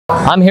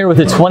I'm here with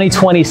the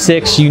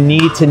 2026 You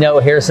Need to Know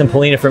Harrison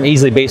Pollina from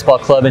Easley Baseball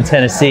Club in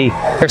Tennessee.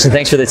 Harrison,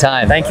 thanks for the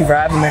time. Thank you for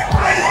having me.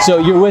 So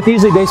you're with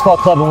Easley Baseball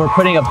Club and we're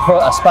putting a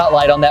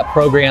spotlight on that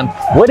program.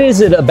 What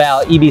is it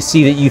about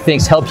EBC that you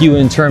think's helped you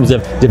in terms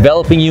of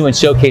developing you and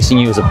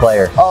showcasing you as a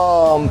player?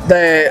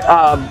 They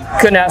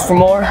couldn't ask for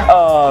more.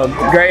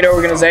 Great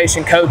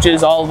organization,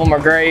 coaches, all of them are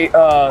great.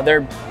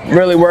 They're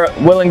really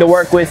willing to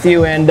work with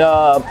you, and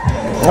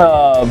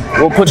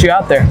we'll put you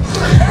out there.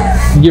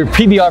 Your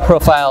PBR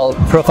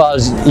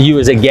profiles you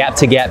as a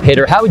gap-to-gap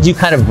hitter. How would you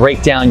kind of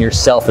break down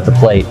yourself at the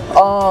plate?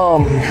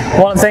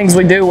 One of the things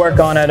we do work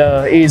on at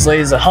Easley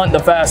is hunt the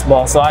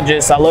fastball. So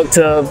I look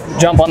to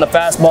jump on the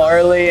fastball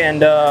early and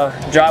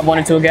drive one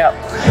into a gap.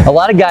 A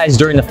lot of guys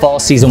during the fall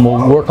season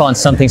will work on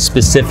something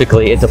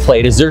specifically at the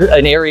plate. Is there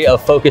an area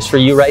of focus for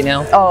you right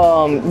now?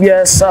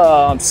 Yes,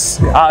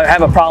 I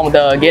have a problem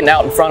with getting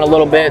out in front a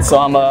little bit, so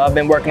I've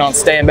been working on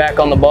staying back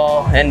on the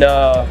ball and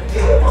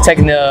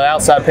taking the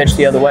outside pitch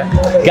the other way.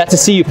 Got to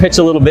see you pitch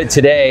a little bit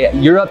today.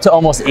 You're up to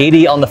almost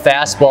 80 on the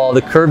fastball.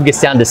 The curve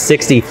gets down to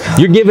 60.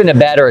 You're giving a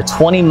batter a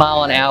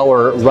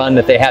 20-mile-an-hour run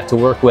that they have to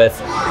work with.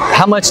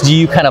 How much do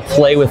you kind of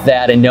play with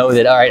that and know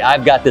that, all right,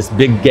 I've got this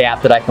big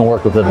gap that I can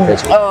work with the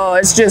pitch?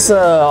 It's just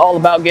all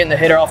about getting the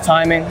hitter off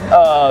timing,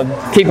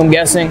 keep them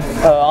guessing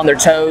on their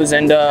toes,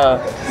 and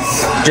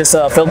just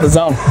fill the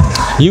zone.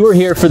 You were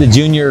here for the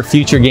Junior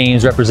Future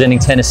Games representing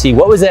Tennessee.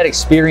 What was that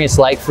experience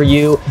like for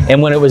you?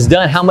 And when it was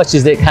done, how much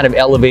has it kind of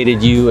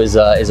elevated you as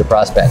a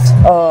prospect?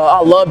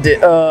 I loved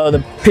it.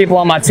 The people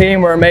on my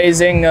team were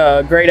amazing.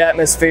 Great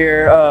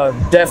atmosphere.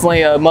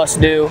 Definitely a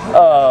must-do.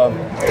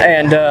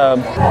 And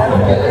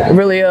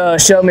really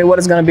showed me what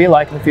it's going to be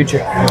like in the future.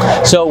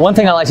 So one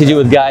thing I like to do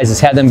with guys is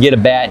have them get a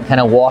bat and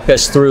kind of walk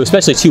us through,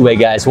 especially two-way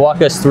guys,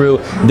 walk us through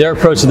their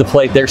approach to the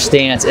plate, their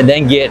stance, and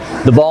then get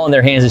the ball in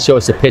their hands and show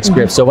us a pitch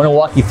grip. So I want to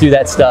walk you through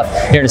that stuff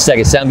here in a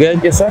second. Sound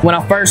good? Yes, sir. When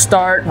I first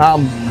start,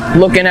 I'm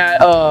looking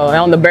at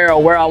on the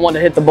barrel where I want to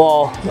hit the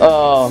ball.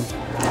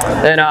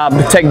 Then I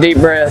take a deep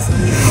breath,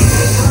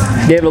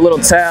 give it a little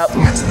tap,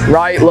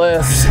 right,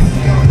 left,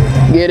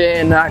 get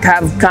in. I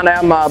kind of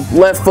have my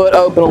left foot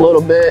open a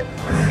little bit.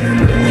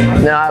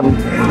 Then I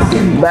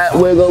bat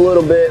wiggle a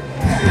little bit,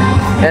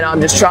 and I'm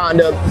just trying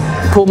to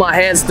pull my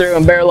hands through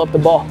and barrel up the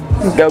ball.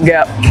 Go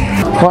gap.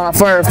 When I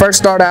first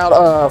start out,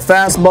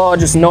 fastball,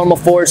 just normal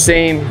four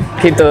seam,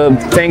 keep the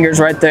fingers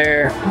right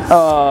there.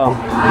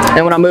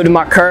 And when I move to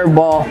my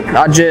curveball,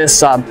 I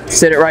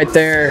sit it right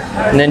there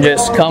and then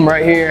just come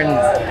right here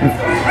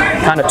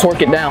and kind of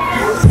torque it down.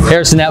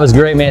 Harrison, that was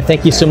great, man.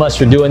 Thank you so much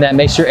for doing that.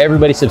 Make sure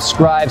everybody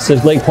subscribes to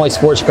LakePoint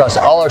Sports across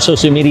all our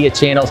social media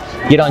channels.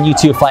 Get on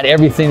YouTube, find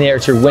everything there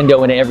at your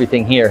window and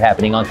everything here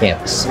happening on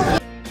campus.